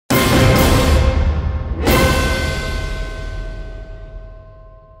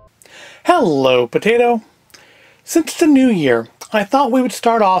Hello, Potato! Since it's a new year, I thought we would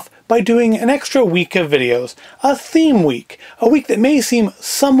start off by doing an extra week of videos, a theme week, a week that may seem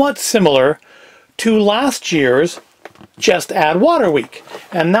somewhat similar to last year's Just Add Water week,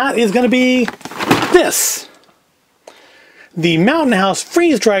 and that is going to be this. The Mountain House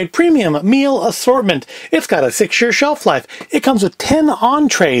freeze-dried premium meal assortment. It's got a 6-year shelf life. It comes with 10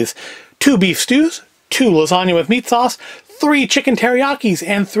 entrees, 2 beef stews, 2 lasagna with meat sauce, 3 chicken teriyakis,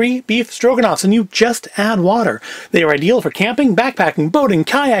 and 3 beef stroganoffs, and you just add water. They are ideal for camping, backpacking, boating,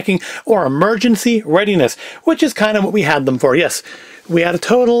 kayaking, or emergency readiness, which is kind of what we had them for. Yes, we had a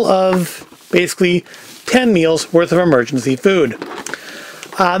total of basically 10 meals worth of emergency food.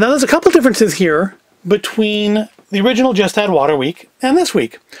 Now there's a couple differences here between the original Just Add Water week and this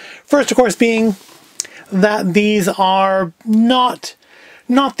week. First, of course, being that these are not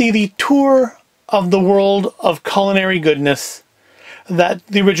the tour of the world of culinary goodness that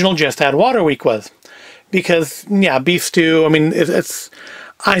the original Just Add Water week was. Because, yeah, beef stew, I mean,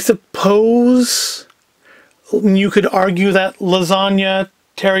 I suppose you could argue that lasagna,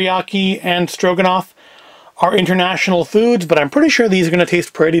 teriyaki, and stroganoff are international foods, but I'm pretty sure these are going to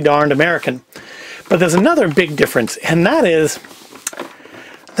taste pretty darned American. But there's another big difference, and that is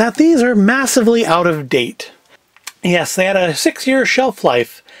that these are massively out of date. Yes, they had a 6-year shelf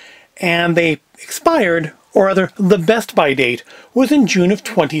life, and they expired, or rather, the best by date was in June of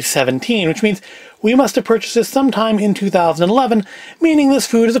 2017, which means we must have purchased this sometime in 2011, meaning this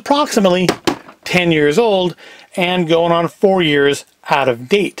food is approximately 10 years old and going on 4 years out of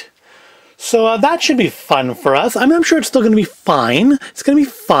date. So that should be fun for us. I mean, I'm sure it's still going to be fine. It's going to be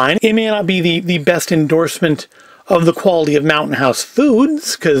fine. It may not be the best endorsement of the quality of Mountain House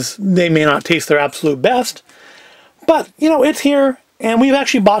foods, because they may not taste their absolute best. But, you know, it's here. And we've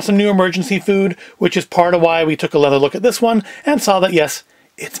actually bought some new emergency food, which is part of why we took another look at this one and saw that, yes,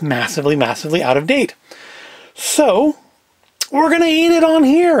 it's massively, massively out of date. So we're going to eat it on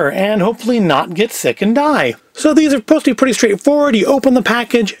here and hopefully not get sick and die. So these are supposed to be pretty straightforward. You open the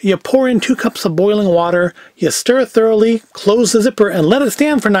package, you pour in 2 cups of boiling water, you stir thoroughly, close the zipper, and let it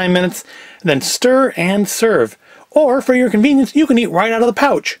stand for 9 minutes, and then stir and serve. Or, for your convenience, you can eat right out of the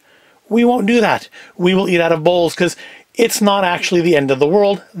pouch. We won't do that. We will eat out of bowls because it's not actually the end of the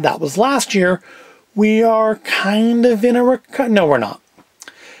world. That was last year. We are kind of in a... No, we're not.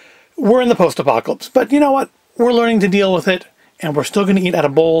 We're in the post-apocalypse. But you know what? We're learning to deal with it, and we're still going to eat out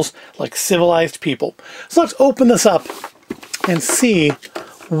of bowls like civilized people. So let's open this up and see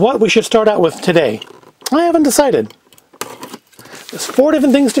what we should start out with today. I haven't decided. There's 4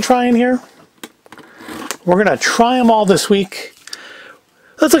 different things to try in here. We're going to try them all this week.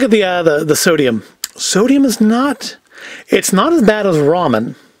 Let's look at the sodium. Sodium is not... It's not as bad as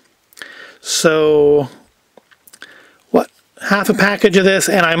ramen. So, what? Half a package of this,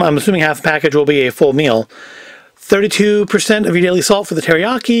 and I'm assuming half a package will be a full meal. 32% of your daily salt for the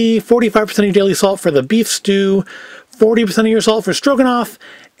teriyaki, 45% of your daily salt for the beef stew, 40% of your salt for stroganoff,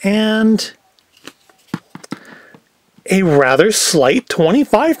 and a rather slight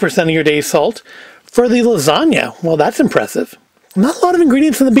 25% of your day's salt for the lasagna. Well, that's impressive. Not a lot of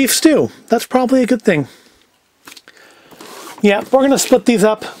ingredients in the beef stew. That's probably a good thing. Yeah, we're going to split these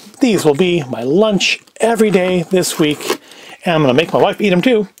up. These will be my lunch every day this week. And I'm going to make my wife eat them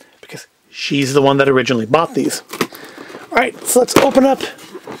too, because she's the one that originally bought these. Alright, so let's open up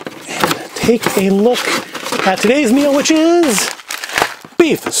and take a look at today's meal, which is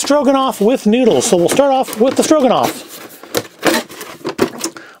beef stroganoff with noodles. So we'll start off with the stroganoff.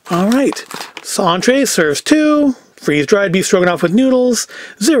 Alright, so entree serves 2. Freeze-dried beef stroganoff with noodles.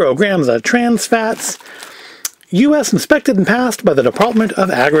 0 grams of trans fats. U.S. inspected and passed by the Department of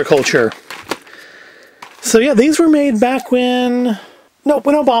Agriculture. So yeah, these were made back when... No,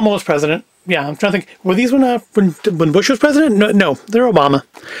 when Obama was president. Yeah, I'm trying to think. Were these when Bush was president? No, they're Obama.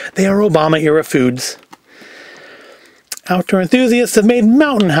 They are Obama-era foods. Outdoor enthusiasts have made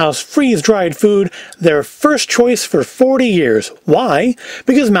Mountain House freeze-dried food their first choice for 40 years. Why?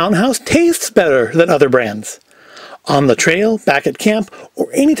 Because Mountain House tastes better than other brands. On the trail, back at camp, or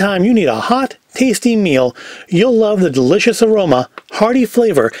anytime you need a hot, tasty meal, you'll love the delicious aroma, hearty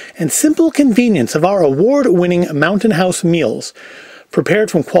flavor, and simple convenience of our award-winning Mountain House meals.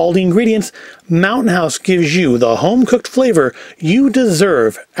 Prepared from quality ingredients, Mountain House gives you the home-cooked flavor you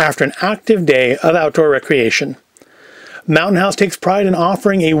deserve after an active day of outdoor recreation. Mountain House takes pride in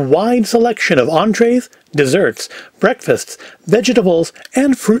offering a wide selection of entrees, desserts, breakfasts, vegetables,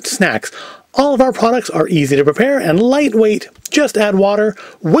 and fruit snacks. All of our products are easy to prepare and lightweight. Just add water,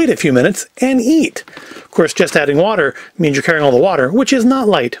 wait a few minutes, and eat. Of course, just adding water means you're carrying all the water, which is not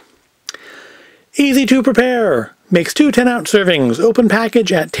light. Easy to prepare. Makes 2 10-ounce servings. Open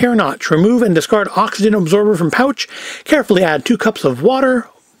package at tear notch. Remove and discard oxygen absorber from pouch. Carefully add 2 cups of water,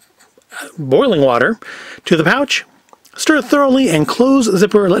 boiling water, to the pouch. Stir thoroughly and close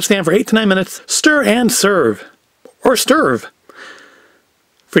zipper. Let stand for 8 to 9 minutes. Stir and serve. Or stirve.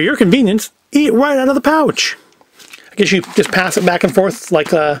 For your convenience, eat right out of the pouch. I guess you just pass it back and forth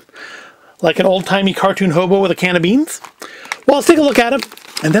like an old-timey cartoon hobo with a can of beans. Well, let's take a look at it,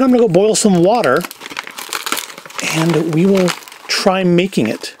 and then I'm going to go boil some water, and we will try making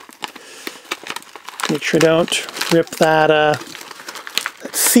it. Make sure you don't rip that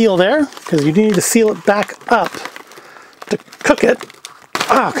seal there, because you need to seal it back up to cook it.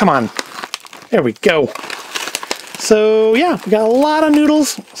 Oh, come on. There we go. So, yeah, we got a lot of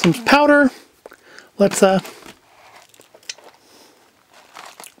noodles, some powder. Let's,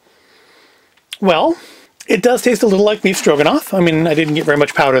 well, it does taste a little like beef stroganoff. I mean, I didn't get very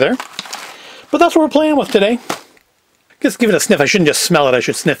much powder there. But that's what we're playing with today. Just give it a sniff. I shouldn't just smell it, I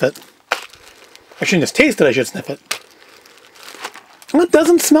should sniff it. I shouldn't just taste it, I should sniff it. Well, it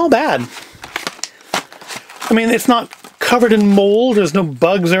doesn't smell bad. I mean, it's not covered in mold, there's no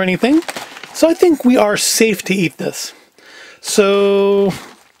bugs or anything. So I think we are safe to eat this. So,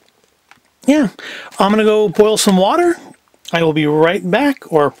 yeah, I'm going to go boil some water. I will be right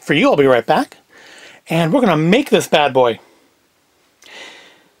back, or for you, I'll be right back. And we're going to make this bad boy.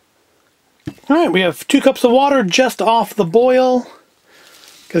 All right, we have 2 cups of water just off the boil,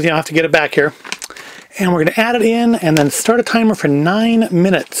 because you have to get it back here. And we're going to add it in and then start a timer for 9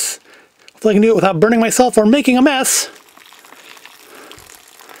 minutes. Hopefully I can do it without burning myself or making a mess.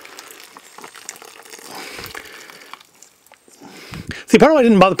 See, part of why I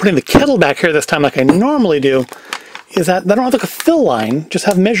didn't bother putting the kettle back here this time like I normally do is that I don't have like a fill line, just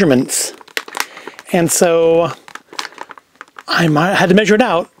have measurements. And so I had to measure it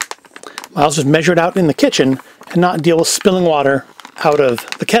out. I'll just measure it out in the kitchen and not deal with spilling water out of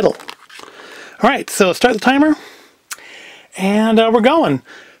the kettle. All right, so start the timer, and we're going.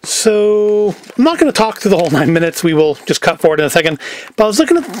 So I'm not going to talk through the whole 9 minutes. We will just cut forward in a second. But I was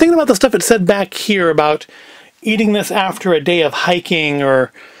thinking about the stuff it said back here about eating this after a day of hiking,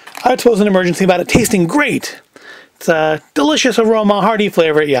 or I suppose an emergency, about it tasting great. It's a delicious aroma, hearty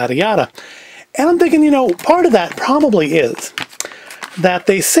flavor, yada yada. And I'm thinking, you know, part of that probably is that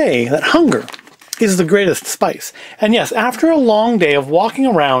they say that hunger is the greatest spice. And yes, after a long day of walking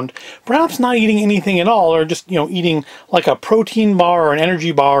around, perhaps not eating anything at all, or just, you know, eating like a protein bar or an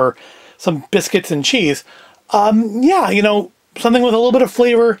energy bar, or some biscuits and cheese, yeah, you know, something with a little bit of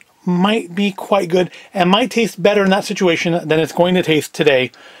flavor might be quite good and might taste better in that situation than it's going to taste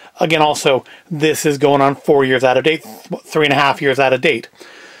today. Again, also, this is going on 4 years out of date, 3.5 years out of date.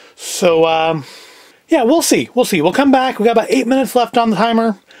 So, yeah, we'll see. We'll see. We'll come back. We got about 8 minutes left on the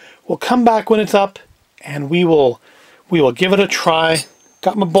timer. We'll come back when it's up, and we will give it a try.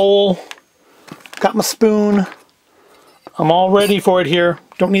 Got my bowl. Got my spoon. I'm all ready for it here.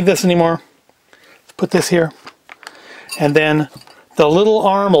 Don't need this anymore. Let's put this here. And then the little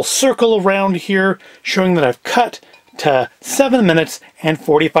arm will circle around here, showing that I've cut to 7 minutes and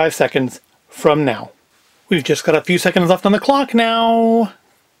 45 seconds from now. We've just got a few seconds left on the clock now.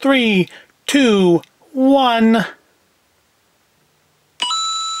 3, 2, 1.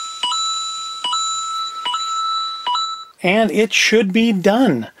 And it should be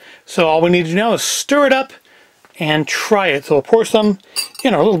done. So all we need to do now is stir it up and try it. So we'll pour some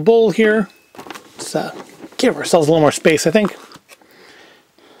in our little bowl here. Let's give ourselves a little more space, I think.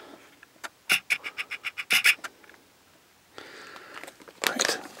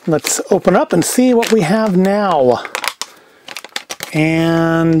 Right. Let's open up and see what we have now.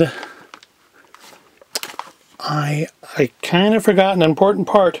 And I kind of forgot an important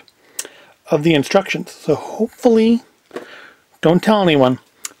part of the instructions. So hopefully, don't tell anyone.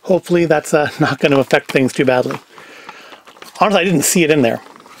 Hopefully that's not going to affect things too badly. Honestly, I didn't see it in there.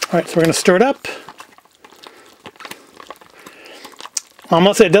 All right, so we're going to stir it up. I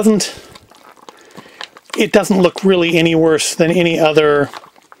must say it doesn't look really any worse than any other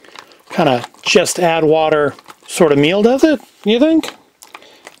kind of just add water sort of meal, does it? You think?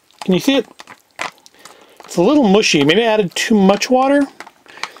 Can you see it? It's a little mushy. Maybe I added too much water.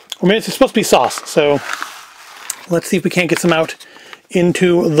 Or maybe it's supposed to be sauce. So let's see if we can't get some out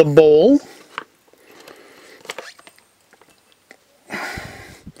into the bowl.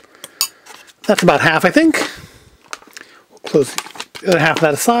 That's about half, I think. We'll close the other half of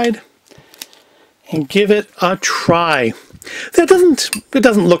that aside and give it a try. It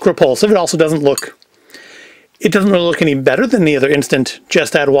doesn't look repulsive. It also doesn't look... It doesn't really look any better than the other instant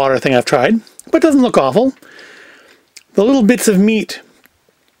just add water thing I've tried, but it doesn't look awful. The little bits of meat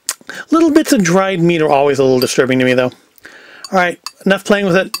Little bits of dried meat are always a little disturbing to me, though. Alright, enough playing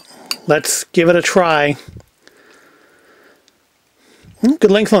with it. Let's give it a try.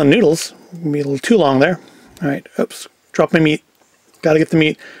 Good length on the noodles. Maybe a little too long there. Alright, oops. Drop my meat. Gotta get the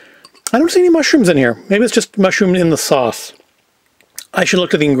meat. I don't see any mushrooms in here. Maybe it's just mushroom in the sauce. I should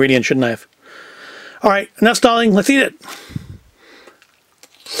look at the ingredients, shouldn't I have? Alright, enough stalling. Let's eat it.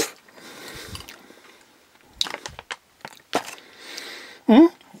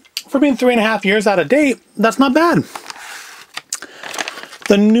 For being 3.5 years out of date, that's not bad.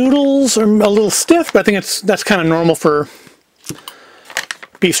 The noodles are a little stiff, but I think that's kind of normal for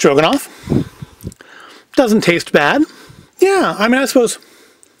beef stroganoff. Doesn't taste bad. Yeah, I mean, I suppose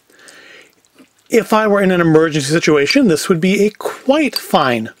if I were in an emergency situation, this would be a quite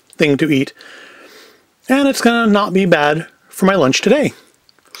fine thing to eat. And it's going to not be bad for my lunch today.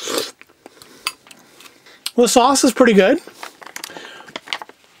 Well, the sauce is pretty good.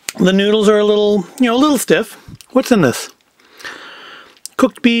 The noodles are a little, a little stiff. What's in this?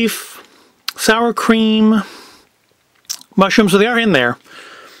 Cooked beef, sour cream, mushrooms. So they are in there,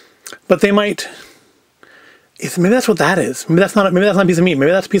 but they might. Maybe that's what that is. Maybe that's not a piece of meat.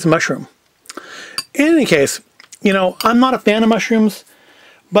 Maybe that's a piece of mushroom. In any case, I'm not a fan of mushrooms,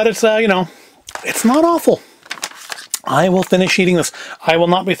 but it's it's not awful. I will finish eating this. I will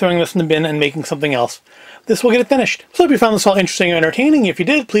not be throwing this in the bin and making something else. This will get it finished. So if you found this all interesting and entertaining, if you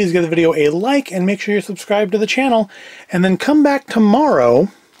did, please give the video a like and make sure you're subscribed to the channel. And then come back tomorrow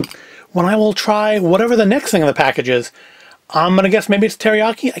when I will try whatever the next thing in the package is. I'm going to guess maybe it's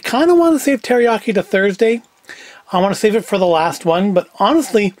teriyaki. I kind of want to save teriyaki to Thursday. I want to save it for the last one. But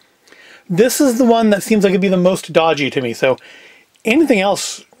honestly, this is the one that seems like it'd be the most dodgy to me. So anything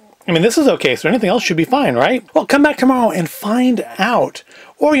else, I mean, this is okay. So anything else should be fine, right? Well, come back tomorrow and find out.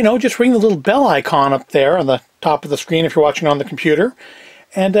 Or, just ring the little bell icon up there on the top of the screen if you're watching on the computer.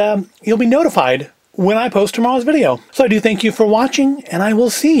 And you'll be notified when I post tomorrow's video. So I do thank you for watching, and I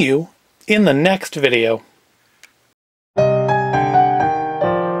will see you in the next video.